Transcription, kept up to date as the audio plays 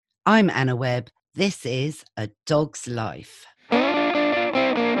I'm Anna Webb. This is A Dog's Life. Hey,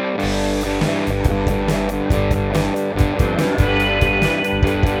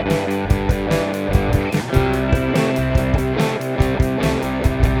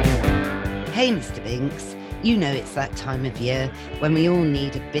 Mr. Binks, you know it's that time of year when we all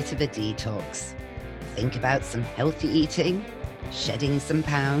need a bit of a detox. Think about some healthy eating, shedding some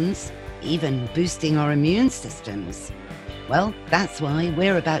pounds, even boosting our immune systems. Well, that's why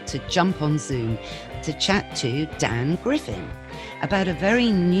we're about to jump on Zoom to chat to Dan Griffin about a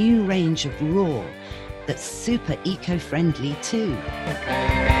very new range of raw that's super eco-friendly too.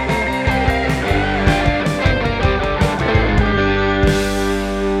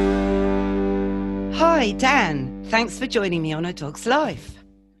 Hi, Dan. Thanks for joining me on A Dog's Life.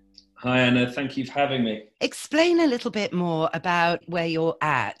 Hi, Anna. Thank you for having me. Explain a little bit more about where you're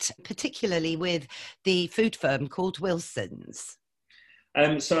at, particularly with the food firm called Wilson's.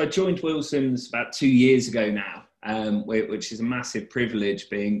 So I joined Wilson's about 2 years ago now, which is a massive privilege,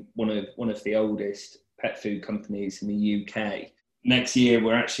 being one of the oldest pet food companies in the UK. Next year,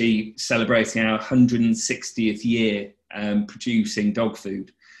 we're actually celebrating our 160th year producing dog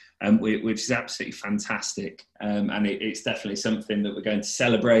food, which is absolutely fantastic. And it's definitely something that we're going to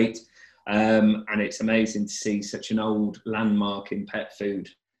celebrate. And it's amazing to see such an old landmark in pet food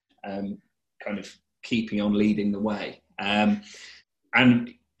kind of keeping on leading the way. And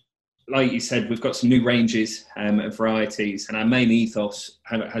like you said, we've got some new ranges of varieties, and our main ethos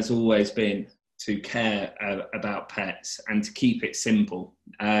has always been to care about pets and to keep it simple.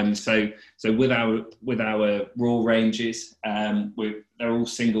 So with our raw ranges, they're all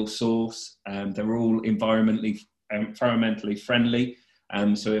single source, they're all environmentally friendly.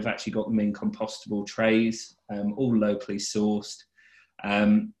 So we've actually got them in compostable trays, all locally sourced,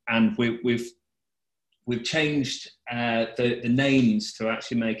 and we've changed the names to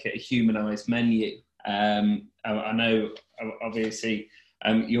actually make it a humanised menu. I know, obviously,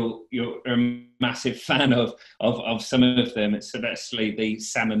 you're a massive fan of some of them, especially the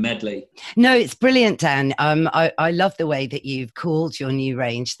salmon medley. No, it's brilliant, Dan. I love the way that you've called your new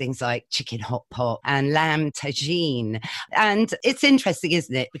range things like chicken hot pot and lamb tagine. And it's interesting,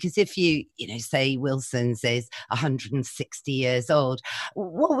 isn't it? Because if you say Wilson's is 160 years old,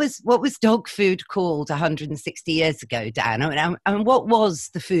 what was dog food called 160 years ago, Dan? And what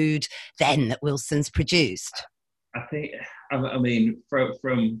was the food then that Wilson's produced? I mean,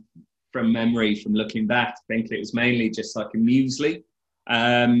 from memory, from looking back, I think it was mainly just like a muesli.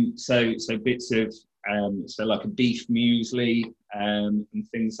 So bits of like a beef muesli and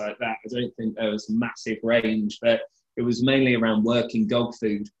things like that. I don't think there was a massive range, but it was mainly around working dog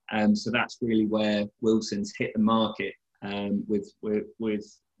food. So that's really where Wilson's hit the market with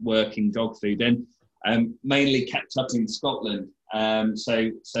working dog food, and mainly kept up in Scotland.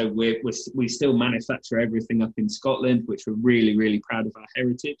 So we still manufacture everything up in Scotland, which we're really, really proud of our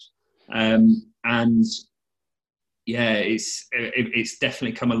heritage. And yeah, it's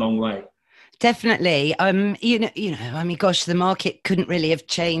definitely come a long way. Definitely. Gosh, the market couldn't really have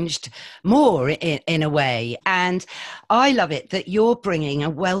changed more in a way. And I love it that you're bringing a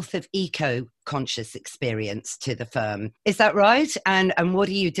wealth of eco-conscious experience to the firm. Is that right? And what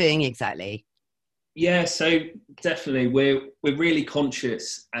are you doing exactly? Yeah, so definitely we're really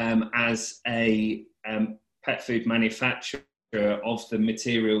conscious as a pet food manufacturer of the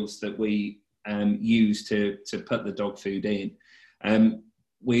materials that we use to put the dog food in.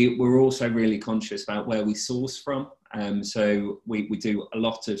 We're also really conscious about where we source from. So we do a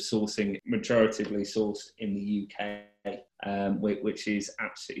lot of sourcing, majoritively sourced in the UK, which is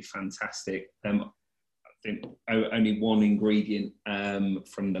absolutely fantastic. I think only one ingredient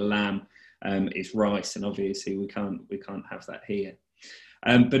from the lamb is rice, and obviously we can't have that here.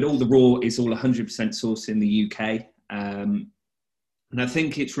 But all the raw is all 100% sourced in the UK. And I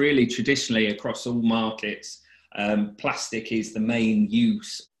think it's really traditionally across all markets, plastic is the main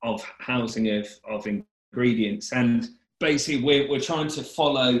use of housing of ingredients. And basically we're trying to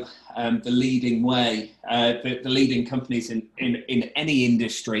follow the leading way, the leading companies in any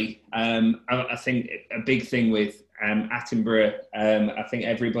industry. I think a big thing with Attenborough, I think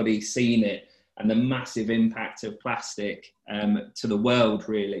everybody's seen it, and the massive impact of plastic to the world,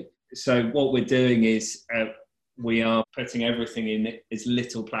 really. So what we're doing is we are putting everything in as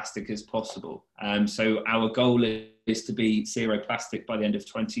little plastic as possible. So our goal is to be zero plastic by the end of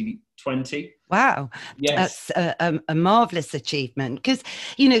 2020. Wow, Yes. that's a marvelous achievement. Because,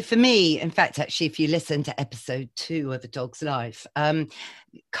 for me, in fact, actually, if you listen to episode 2 of A Dog's Life,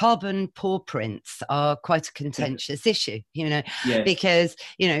 carbon paw prints are quite a contentious issue, Yes. because,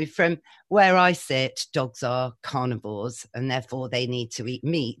 from where I sit, dogs are carnivores and therefore they need to eat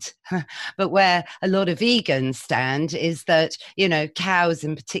meat. But where a lot of vegans stand is that, cows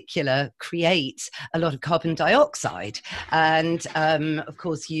in particular create a lot of carbon dioxide and, of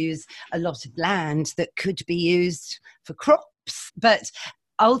course, use a lot of land that could be used for crops. But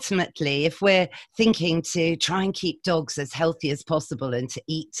ultimately, if we're thinking to try and keep dogs as healthy as possible and to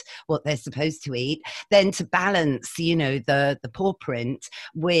eat what they're supposed to eat, then to balance, the paw print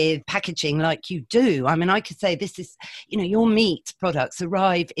with packaging like you do. I mean, I could say this is, your meat products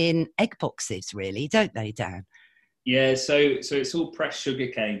arrive in egg boxes, really, don't they, Dan? Yeah, so it's all pressed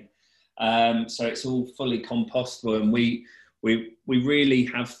sugarcane. So it's all fully compostable, and we really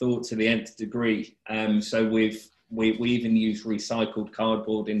have thought to the nth degree. So we even use recycled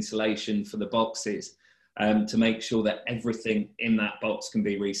cardboard insulation for the boxes to make sure that everything in that box can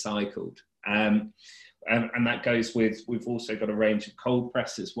be recycled. And that goes with, we've also got a range of cold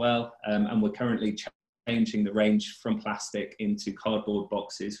press as well, and we're currently changing the range from plastic into cardboard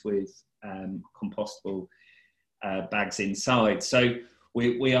boxes with compostable bags inside. So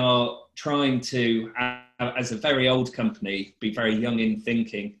we are trying to, as a very old company, be very young in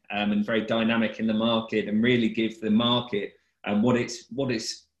thinking and very dynamic in the market, and really give the market what it's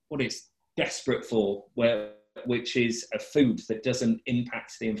desperate for, which is a food that doesn't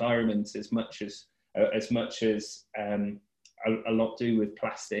impact the environment as much as a lot do with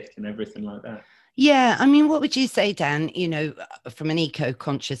plastic and everything like that. Yeah, I mean, what would you say, Dan, from an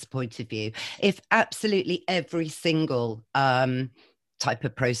eco-conscious point of view, if absolutely every single type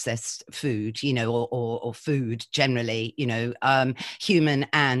of processed food, or food generally, human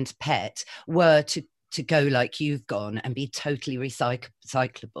and pet, were to go like you've gone and be totally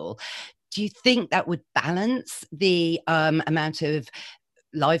recyclable, do you think that would balance the amount of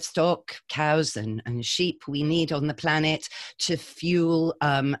livestock, cows and sheep we need on the planet to fuel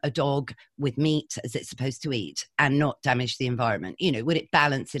a dog with meat as it's supposed to eat and not damage the environment? Would it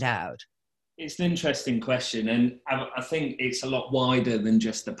balance it out? It's an interesting question, and I think it's a lot wider than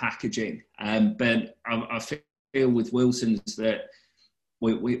just the packaging. But I feel with Wilson's that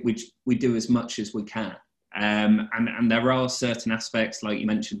we do as much as we can, and there are certain aspects, like you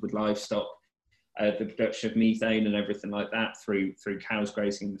mentioned with livestock, the production of methane and everything like that through cows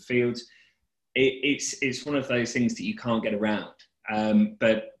grazing in the fields. It's one of those things that you can't get around.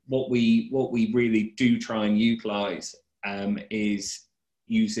 But what we really do try and utilise is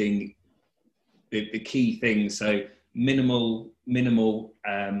using the key things. So minimal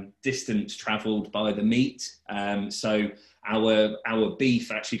distance travelled by the meat. So our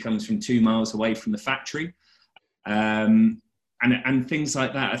beef actually comes from 2 miles away from the factory, and things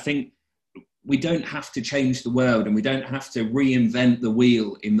like that. I think we don't have to change the world, and we don't have to reinvent the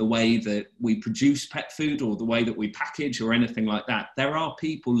wheel in the way that we produce pet food or the way that we package or anything like that. There are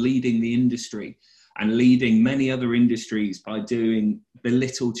people leading the industry and leading many other industries by doing the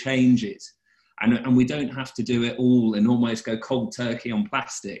little changes. And we don't have to do it all and almost go cold turkey on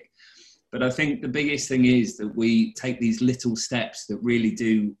plastic. But I think the biggest thing is that we take these little steps that really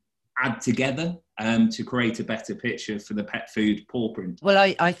do add together to create a better picture for the pet food paw print.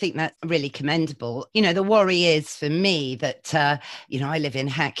 Well, I think that's really commendable. The worry is for me that, I live in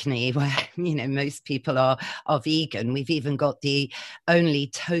Hackney where, most people are vegan. We've even got the only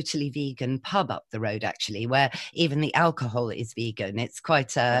totally vegan pub up the road, actually, where even the alcohol is vegan. It's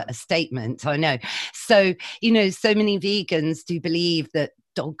quite a statement, I know. So, so many vegans do believe that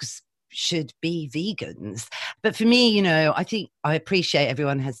dogs should be vegans. But for me, I think I appreciate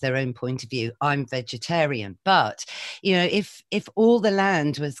everyone has their own point of view. I'm vegetarian, but if all the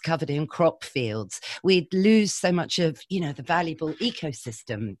land was covered in crop fields, we'd lose so much of the valuable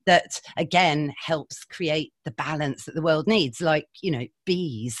ecosystem that again helps create the balance that the world needs, like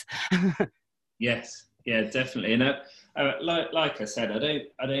bees. Yes, yeah, definitely. And like I said, I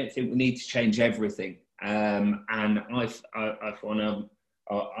don't think we need to change everything. And I've gone.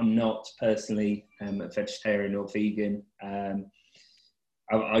 I'm not personally a vegetarian or vegan.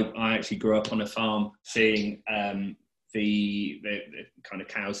 I actually grew up on a farm, seeing the kind of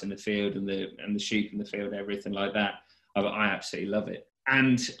cows in the field and the sheep in the field, everything like that. I absolutely love it.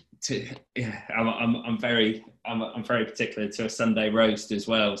 And I'm very particular to a Sunday roast as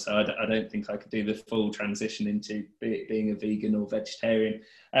well. So I don't think I could do the full transition into being a vegan or vegetarian.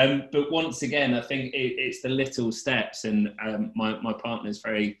 But once again, I think it's the little steps, and my partner's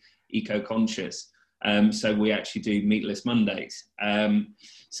very eco-conscious. So we actually do meatless Mondays.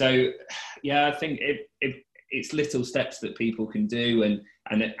 So yeah, I think it's little steps that people can do, and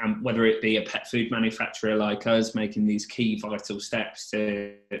whether it be a pet food manufacturer like us making these key vital steps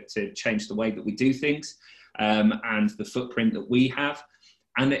to change the way that we do things, and the footprint that we have,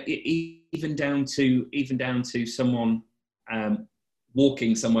 and even down to someone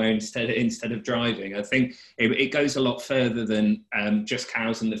walking somewhere instead of driving. I think it goes a lot further than just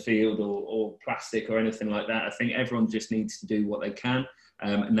cows in the field or plastic or anything like that. I think everyone just needs to do what they can,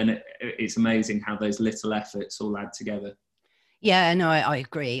 and then it's amazing how those little efforts all add together. Yeah, no, I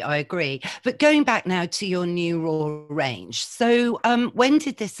agree. I agree. But going back now to your new raw range. So when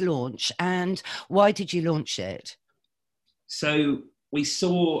did this launch and why did you launch it? So we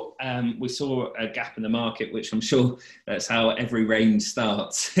saw a gap in the market, which I'm sure that's how every range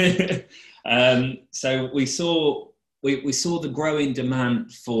starts. So we saw the growing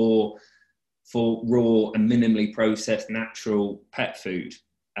demand for raw and minimally processed natural pet food.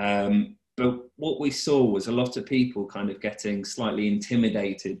 But what we saw was a lot of people kind of getting slightly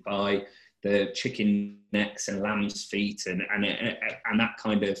intimidated by the chicken necks and lamb's feet and that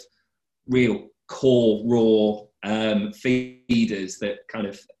kind of real core raw feeders that kind kind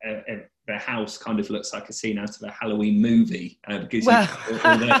of the house kind of looks like a scene out of a Halloween movie, because Well,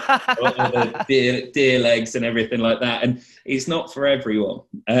 all the deer legs and everything like that, and it's not for everyone.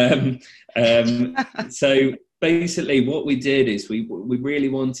 So basically what we did is we really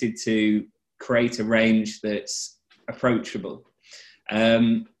wanted to create a range that's approachable,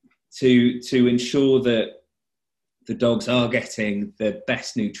 to ensure that the dogs are getting the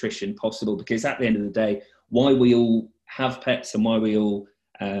best nutrition possible, because at the end of the day, why we all have pets and why we all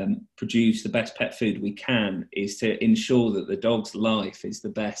produce the best pet food we can is to ensure that the dog's life is the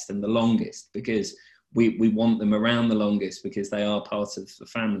best and the longest, because we want them around the longest because they are part of the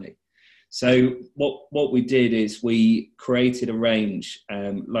family. So what we did is we created a range,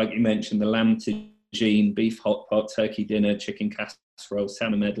 like you mentioned, the lamb tagine, beef hot pot, turkey dinner, chicken casserole,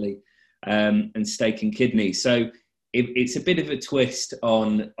 salmon medley, and steak and kidney. So it's a bit of a twist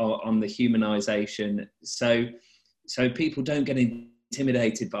on the humanization, so people don't get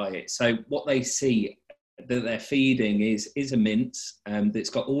intimidated by it. So what they see that they're feeding is a mince that's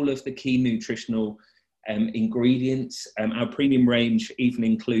got all of the key nutritional ingredients. Our premium range even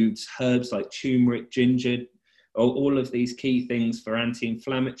includes herbs like turmeric, ginger, all of these key things for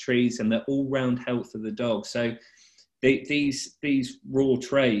anti-inflammatories and the all-round health of the dog. So these raw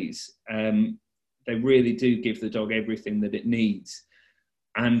trays, they really do give the dog everything that it needs,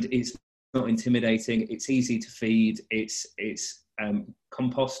 and it's not intimidating. It's easy to feed. It's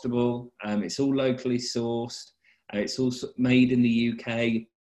compostable. It's all locally sourced. It's also made in the UK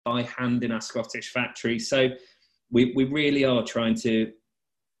by hand in our Scottish factory. So we really are trying to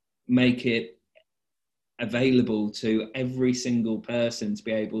make it available to every single person to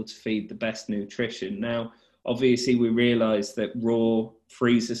be able to feed the best nutrition. Now, obviously, we realise that raw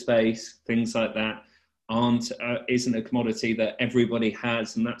freezer space, things like that, isn't a commodity that everybody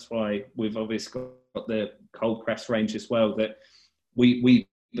has, and that's why we've obviously got the cold press range as well, that we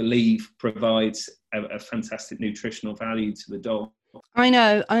believe provides a fantastic nutritional value to the dog. I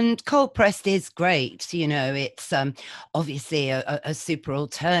know, and cold pressed is great. You know, it's obviously a super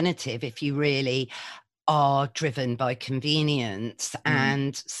alternative if you really are driven by convenience,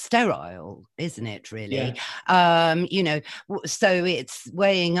 and sterile, isn't it, really? Yeah. You know, so it's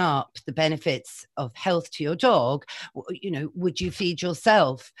weighing up the benefits of health to your dog. You know, would you feed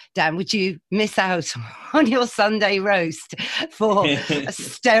yourself, Dan? Would you miss out on your Sunday roast for a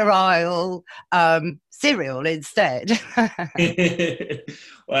sterile cereal instead?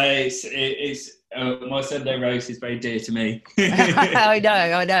 Well, it's my Sunday roast is very dear to me. I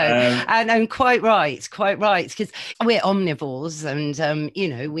know, and quite right, because we're omnivores, and you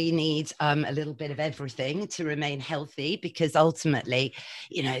know, we need a little bit of everything to remain healthy, because ultimately,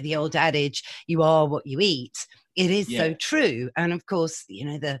 you know, the old adage, you are what you eat. It is so true. And of course, you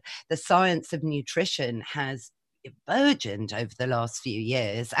know, the science of nutrition has burgeoned over the last few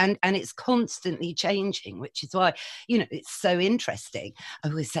years, and it's constantly changing, which is why, you know, it's so interesting. I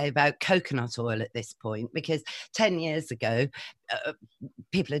always say about coconut oil at this point, because 10 years ago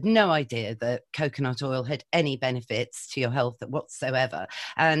people had no idea that coconut oil had any benefits to your health whatsoever,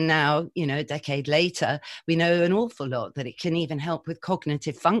 and now, you know, a decade later, we know an awful lot, that it can even help with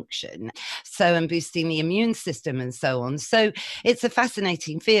cognitive function, so, and boosting the immune system and so on. So it's a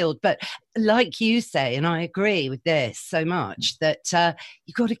fascinating field. But like you say, and I agree with this so much, that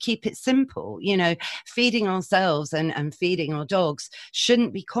you've got to keep it simple. You know, feeding ourselves and feeding our dogs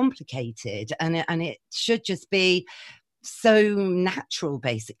shouldn't be complicated, and it should just be so natural,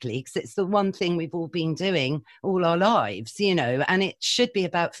 basically, because it's the one thing we've all been doing all our lives, you know, and it should be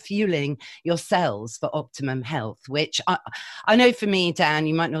about fueling your cells for optimum health, which I know for me, Dan,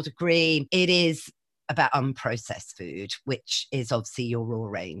 you might not agree, it is about unprocessed food, which is obviously your raw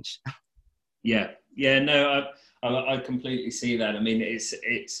range. Yeah, yeah, no, I completely see that. I mean,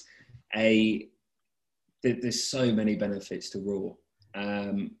 there's so many benefits to raw.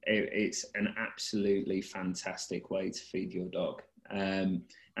 It's an absolutely fantastic way to feed your dog, and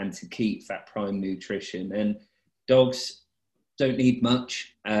to keep that prime nutrition. And dogs don't need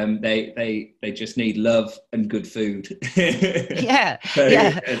much. They just need love and good food. Yeah, So,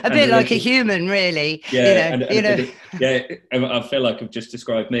 yeah, a and bit a like a little, human, really. yeah, and a bit of, yeah. I feel like I've just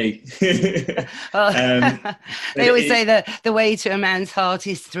described me. Well, um, but they always say that the way to a man's heart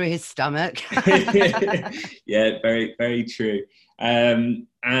is through his stomach. yeah, very, very true. And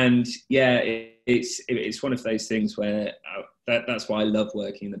yeah, it's one of those things where that's why I love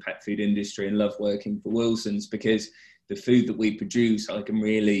working in the pet food industry and love working for Wilson's, because the food that we produce, I can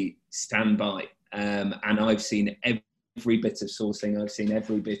really stand by. And I've seen every bit of sourcing, I've seen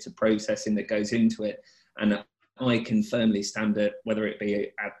every bit of processing that goes into it. And I can firmly stand it, whether it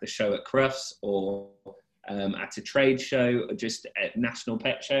be at the show at Crufts or at a trade show or just at National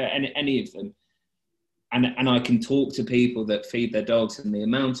Pet Show, any of them. And I can talk to people that feed their dogs, and the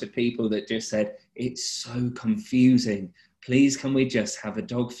amount of people that just said, it's so confusing. Please, can we just have a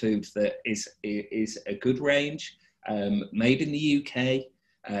dog food that is a good range, made in the UK,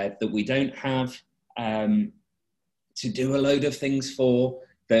 that we don't have to do a load of things for,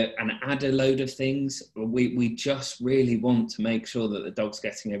 and add a load of things. We just really want to make sure that the dog's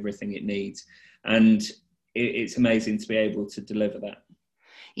getting everything it needs. And it's amazing to be able to deliver that.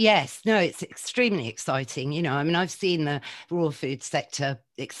 Yes, no, it's extremely exciting. You know, I mean, I've seen the raw food sector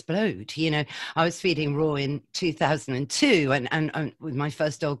explode. You know, I was feeding raw in 2002 and with my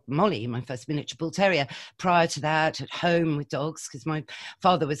first dog, Molly, my first miniature bull terrier. Prior to that, at home with dogs, because my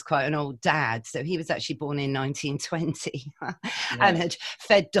father was quite an old dad. So he was actually born in 1920 and had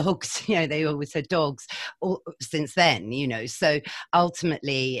fed dogs. You know, they always had dogs since then, you know. So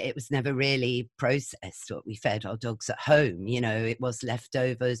ultimately, it was never really processed what we fed our dogs at home. You know, it was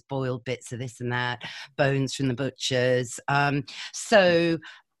leftovers, boiled bits of this and that, bones from the butchers. So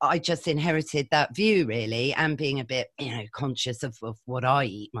I just inherited that view, really, and being a bit, you know, conscious of what I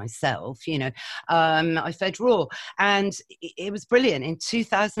eat myself, you know, I fed raw, and it was brilliant. In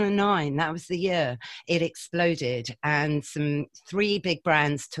 2009, that was the year it exploded, and 3 big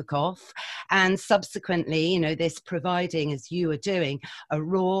brands took off, and subsequently, you know, this providing, as you are doing, a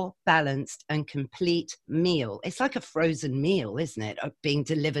raw, balanced and complete meal. It's like a frozen meal, isn't it, being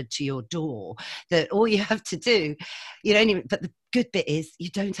delivered to your door, that all you have to do, you don't even, but the good bit is you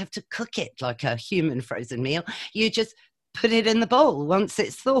don't have to cook it like a human frozen meal. You just put it in the bowl once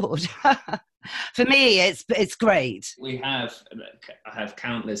it's thawed. For me, it's great. I have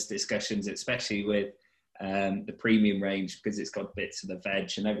countless discussions, especially with the premium range, because it's got bits of the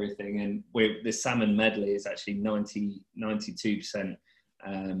veg and everything. And the salmon medley is actually 92%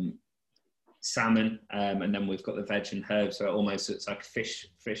 salmon, and then we've got the veg and herbs. So it almost looks like a fish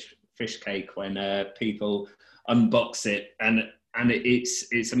cake when people unbox it, and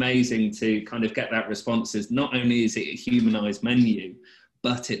it's amazing to kind of get that response. As not only is it a humanized menu,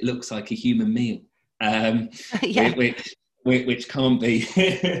 but it looks like a human meal, Yeah. which can't be.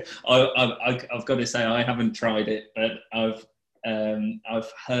 I've got to say, I haven't tried it, but I've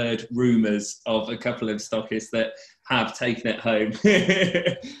heard rumours of a couple of stockists that have taken it home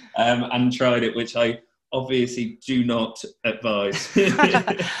and tried it, which I obviously do not advise.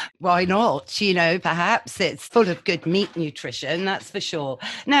 Why not? You know, perhaps it's full of good meat nutrition, that's for sure.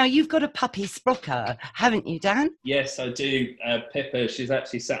 Now, you've got a puppy Sprocker, haven't you, Dan? Yes, I do. Pippa, she's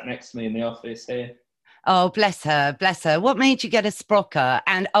actually sat next to me in the office here. Oh, bless her, bless her. What made you get a Sprocker?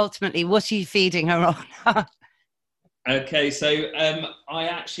 And ultimately, what are you feeding her on? Okay, so I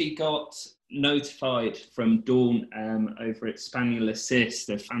actually got notified from Dawn over at Spaniel Assist,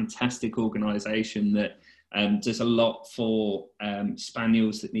 a fantastic organisation that does a lot for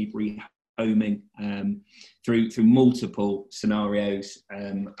spaniels that need rehoming through multiple scenarios.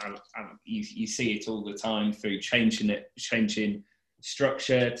 You see it all the time, through changing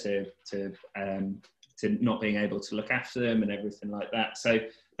structure to not being able to look after them and everything like that. So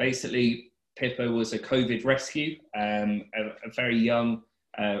basically, Pippa was a COVID rescue, a very young.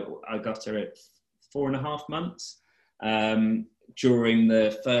 I got her at 4.5 months during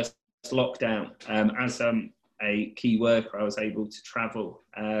the first lockdown. As a key worker, I was able to travel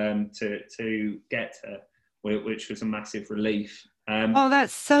to get her, which was a massive relief. Oh,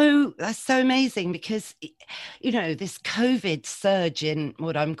 that's so amazing because, you know, this COVID surge in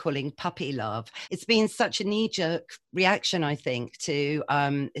what I'm calling puppy love, it's been such a knee-jerk reaction, I think, to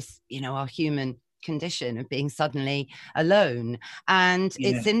this, you know, our human condition of being suddenly alone. And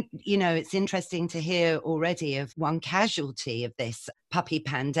Yeah. it's interesting to hear already of one casualty of this puppy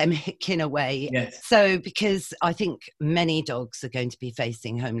pandemic in a way. Yes. So, because I think many dogs are going to be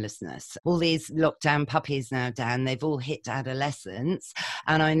facing homelessness. All these lockdown puppies now, Dan, they've all hit adolescence.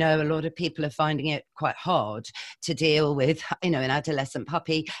 And I know a lot of people are finding it quite hard to deal with, you know, an adolescent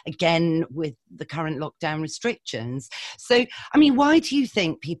puppy, again, with the current lockdown restrictions. So, I mean, why do you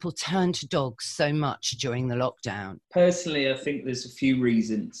think people turn to dogs so much during the lockdown? Personally, I think there's a few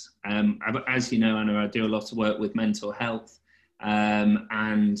reasons. As you know, Anna, I do a lot of work with mental health,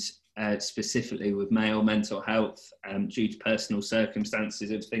 and specifically with male mental health, due to personal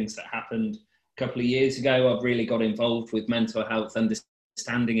circumstances of things that happened a couple of years ago. I've really got involved with mental health,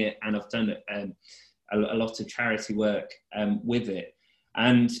 understanding it, and I've done a lot of charity work with it.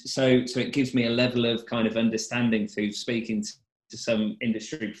 And so it gives me a level of kind of understanding through speaking to some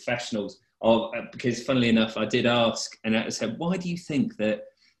industry professionals. Because funnily enough, I did ask, and I said, why do you think that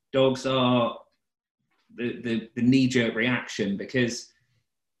dogs are the knee-jerk reaction? Because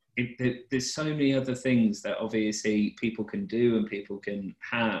there's so many other things that obviously people can do and people can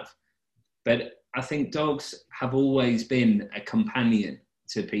have. But I think dogs have always been a companion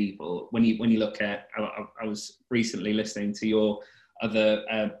to people. When you look at, I was recently listening to your other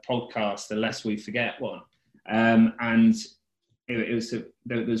podcast, The Less We Forget one, and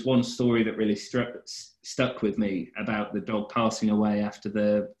there was one story that really stuck with me about the dog passing away after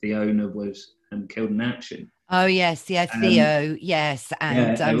the owner was killed in action. Oh, yes, yeah, Theo, yes,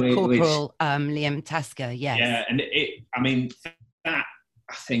 and Corporal Liam Tasker, yes. Yeah, and I mean, that,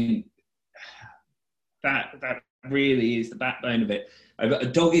 I think, that really is the backbone of it. A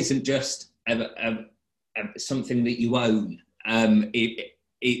dog isn't just something that you own.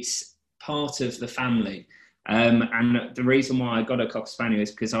 It's part of the family. And the reason why I got a Cocker Spaniel is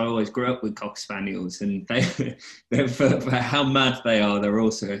because I always grew up with Cocker Spaniels, and they're for how mad they are, they're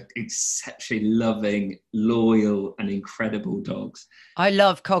also exceptionally loving, loyal, and incredible dogs. I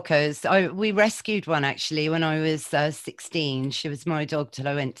love Cockers. We rescued one actually when I was 16. She was my dog till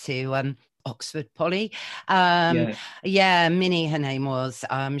I went to Oxford Polly. Yeah, Minnie, her name was.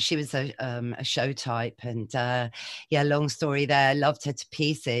 She was a show type, and long story there. Loved her to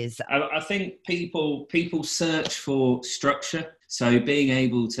pieces. I think people search for structure. So being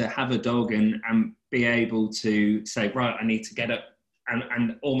able to have a dog and be able to say, right, I need to get up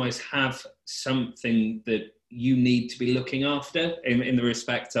and almost have something that you need to be looking after in the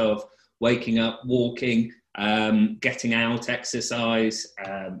respect of waking up, walking, getting out, exercise,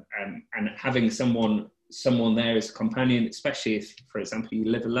 and having someone there as a companion, especially if, for example, you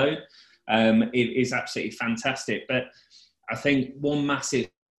live alone, it is absolutely fantastic. But I think one massive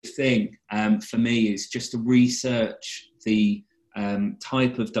thing for me is just to research the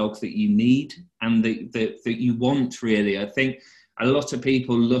type of dog that you need and that you want, really. I think a lot of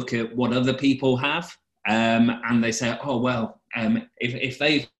people look at what other people have, and they say, oh, well, if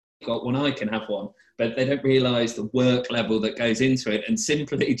they've got one, I can have one. But they don't realise the work level that goes into it, and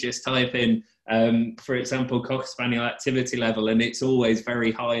simply just type in, for example, Cocker Spaniel activity level, and it's always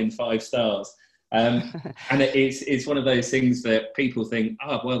very high in 5 stars. And it's one of those things that people think,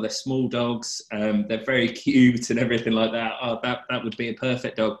 oh, well, they're small dogs, they're very cute and everything like that. Oh, that would be a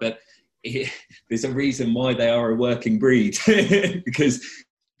perfect dog. But there's a reason why they are a working breed, because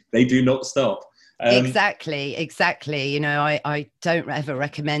they do not stop. Exactly. You know, I don't ever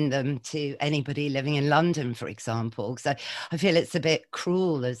recommend them to anybody living in London, for example, because I feel it's a bit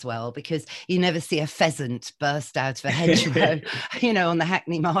cruel as well, because you never see a pheasant burst out of a hedgerow, you know, on the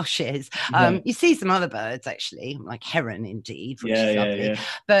Hackney Marshes. You see some other birds, actually, like heron, indeed, which is lovely. Yeah.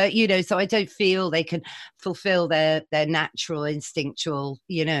 But, you know, so I don't feel they can fulfill their natural, instinctual,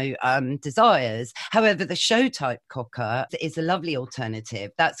 you know, desires. However, the show type cocker is a lovely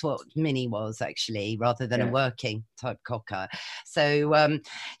alternative. That's what Minnie was, actually, rather than a working type cocker. So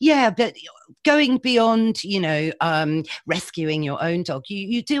but going beyond, you know, rescuing your own dog,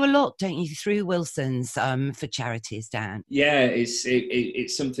 you do a lot, don't you, through Wilson's for charities, Dan? Yeah,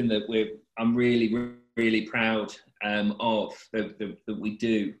 it's something that I'm really proud of that we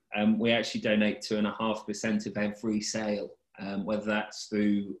do. We actually donate 2.5% of every sale, whether that's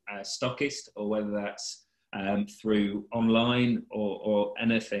through stockist or whether that's through online or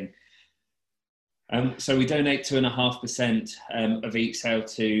anything. So we donate 2.5% of each sale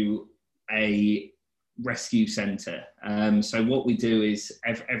to a rescue centre. So what we do is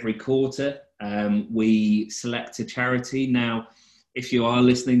every quarter we select a charity. Now, if you are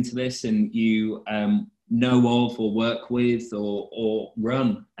listening to this and you know of or work with or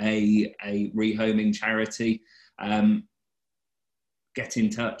run a rehoming charity, get in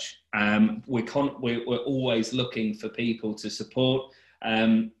touch. We're always looking for people to support.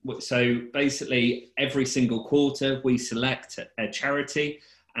 So basically, every single quarter we select a charity,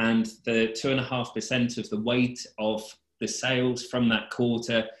 and the 2.5% of the weight of the sales from that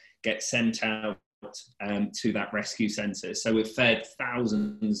quarter get sent out to that rescue centre. So we've fed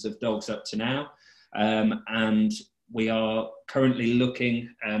thousands of dogs up to now, and we are currently looking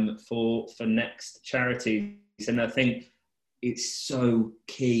for next charities. And I think it's so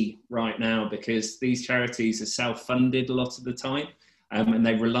key right now, because these charities are self-funded a lot of the time, and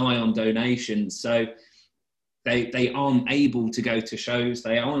they rely on donations. So they aren't able to go to shows,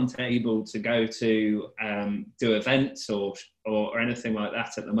 they aren't able to go to do events or anything like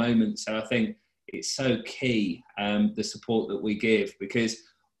that at the moment. So I think it's so key, the support that we give, because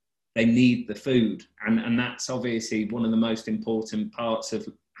they need the food, and that's obviously one of the most important parts of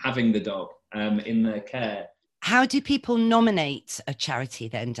having the dog in their care. How do people nominate a charity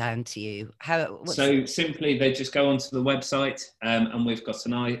then, down to you? So simply, they just go onto the website, and we've got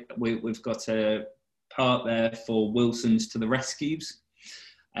a part there for Wilson's to the Rescues,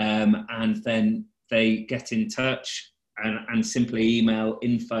 and then they get in touch and simply email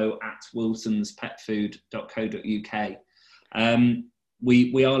info@wilsonspetfood.co.uk.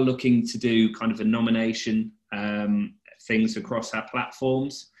 We are looking to do kind of a nomination things across our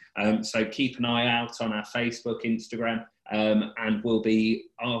platforms. So keep an eye out on our Facebook, Instagram, and we'll be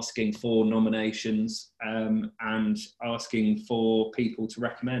asking for nominations and asking for people to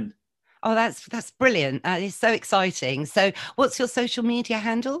recommend. Oh, that's brilliant. That is so exciting. So what's your social media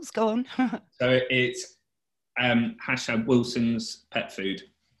handles? Go on. So it's #Wilson's Pet Food.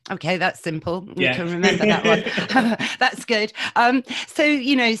 Okay, that's simple. You can remember that one. That's good. So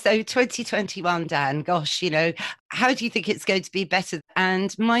 2021, Dan, gosh, how do you think it's going to be better?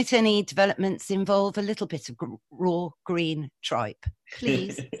 And might any developments involve a little bit of raw green tripe,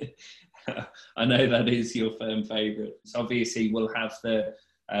 please? I know that is your firm favourite. So obviously, we'll have the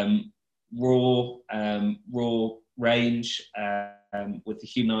raw range with the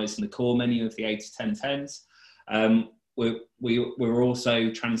humanised and the core menu of the 8 to 10 10s. We're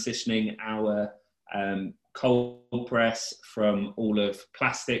also transitioning our cold press from all of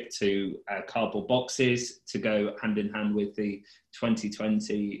plastic to cardboard boxes to go hand in hand with the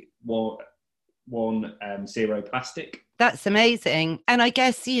 2021 zero plastic. That's amazing. And I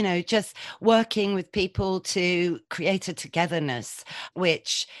guess, just working with people to create a togetherness,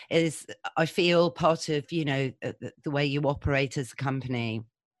 which is, I feel, part of, the way you operate as a company.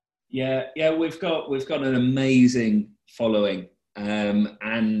 Yeah, we've got an amazing following,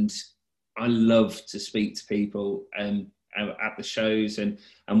 and I love to speak to people at the shows, and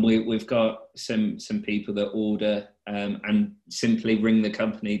we've got some people that order and simply ring the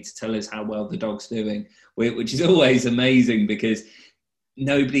company to tell us how well the dog's doing, which is always amazing, because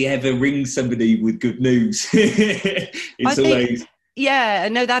nobody ever rings somebody with good news. Yeah,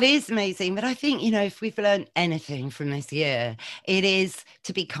 no, that is amazing. But I think, if we've learned anything from this year, it is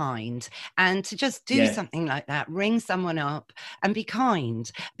to be kind, and to just do something like that, ring someone up and be kind,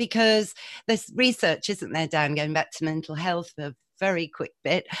 because there's research, isn't there, Dan, going back to mental health for a very quick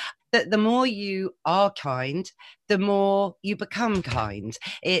bit, that the more you are kind, the more you become kind.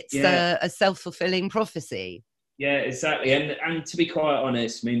 It's a self-fulfilling prophecy. Yeah, exactly. And to be quite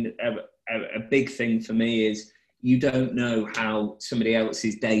honest, I mean, a big thing for me is, you don't know how somebody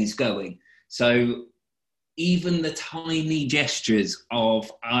else's day's going. So even the tiny gestures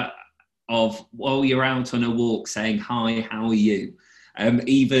of while you're out on a walk saying, "Hi, how are you?"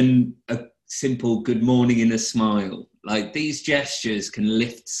 Even a simple good morning and a smile, like these gestures can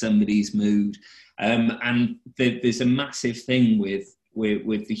lift somebody's mood. And there's a massive thing with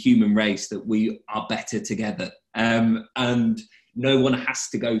the human race, that we are better together. And no one has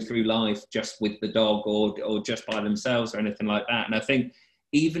to go through life just with the dog or just by themselves or anything like that. And I think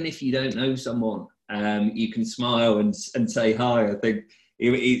even if you don't know someone, you can smile and say hi. I think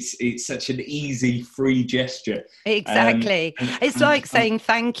it's such an easy, free gesture. Exactly. It's like saying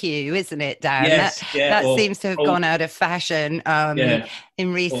thank you, isn't it, Dan? Yes, that seems to have gone out of fashion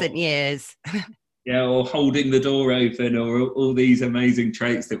in recent years. Yeah, or holding the door open, or all these amazing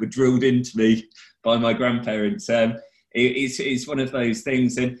traits that were drilled into me by my grandparents. It's one of those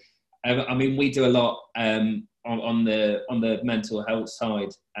things, and I mean, we do a lot on the mental health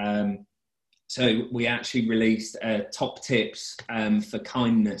side. So we actually released top tips for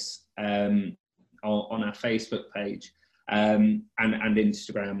kindness on our Facebook page and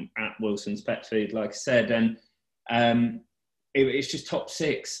Instagram @Wilson's Pet Food, like I said, and it's just top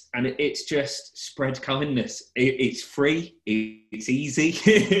six, and it's just spread kindness. It's free, it's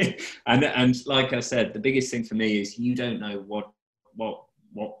easy, and like I said, the biggest thing for me is you don't know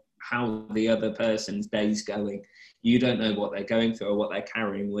how the other person's day's going. You don't know what they're going through or what they're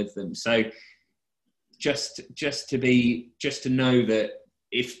carrying with them. So just to know that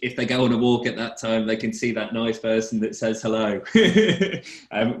if they go on a walk at that time, they can see that nice person that says hello.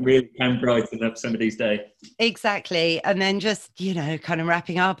 Really can brighten up somebody's day. Exactly. And then just, kind of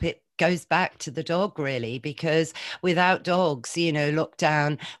wrapping up, it goes back to the dog, really, because without dogs,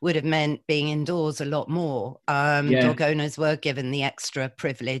 lockdown would have meant being indoors a lot more. Dog owners were given the extra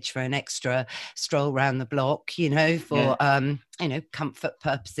privilege for an extra stroll around the block, for comfort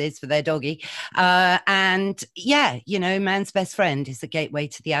purposes for their doggy. Man's best friend is the gateway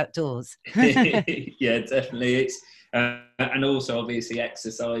to the outdoors. Yeah, definitely. It's and also obviously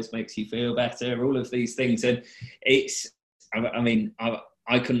exercise makes you feel better, all of these things. And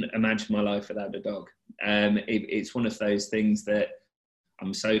I couldn't imagine my life without a dog. It's one of those things that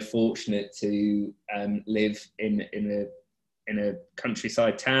I'm so fortunate to live in a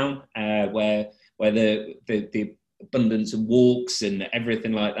countryside town where the abundance of walks and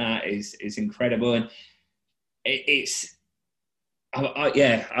everything like that is incredible. And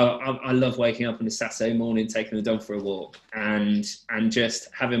I love waking up on a Saturday morning, taking the dog for a walk, and just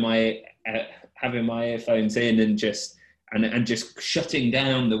having my earphones in and just shutting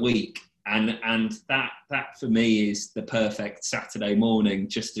down the week. And that for me is the perfect Saturday morning,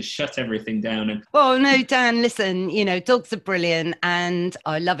 just to shut everything down. Well, no, Dan, listen, dogs are brilliant, and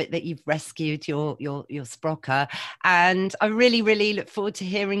I love it that you've rescued your Sprocker. And I really, really look forward to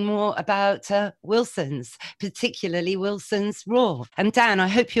hearing more about Wilson's, particularly Wilson's Raw. And Dan, I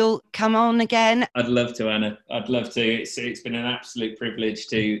hope you'll come on again. I'd love to, Anna. I'd love to. It's been an absolute privilege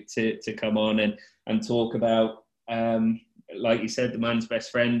to come on and talk about, like you said, the man's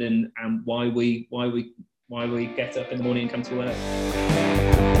best friend, and why we get up in the morning and come to work.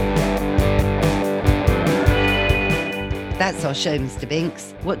 That's our show, Mr.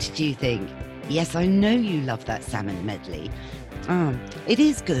 Binks. What did you think? Yes, I know you love that salmon medley. It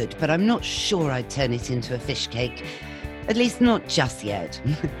is good, but I'm not sure I'd turn it into a fish cake. At least not just yet.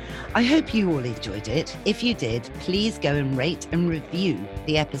 I hope you all enjoyed it. If you did, please go and rate and review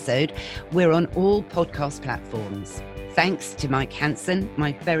the episode. We're on all podcast platforms. Thanks to Mike Hansen,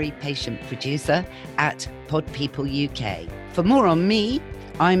 my very patient producer at Pod People UK. For more on me,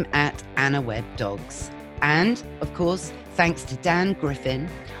 I'm at Anna Webb Dogs. And, of course, thanks to Dan Griffin.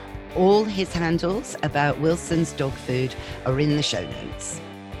 All his handles about Wilson's dog food are in the show notes.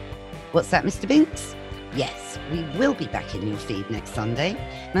 What's that, Mr. Binks? Yes, we will be back in your feed next Sunday.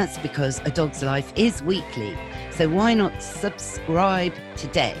 That's because A Dog's Life is weekly. So why not subscribe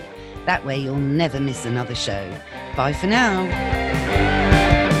today? That way you'll never miss another show. Bye for now.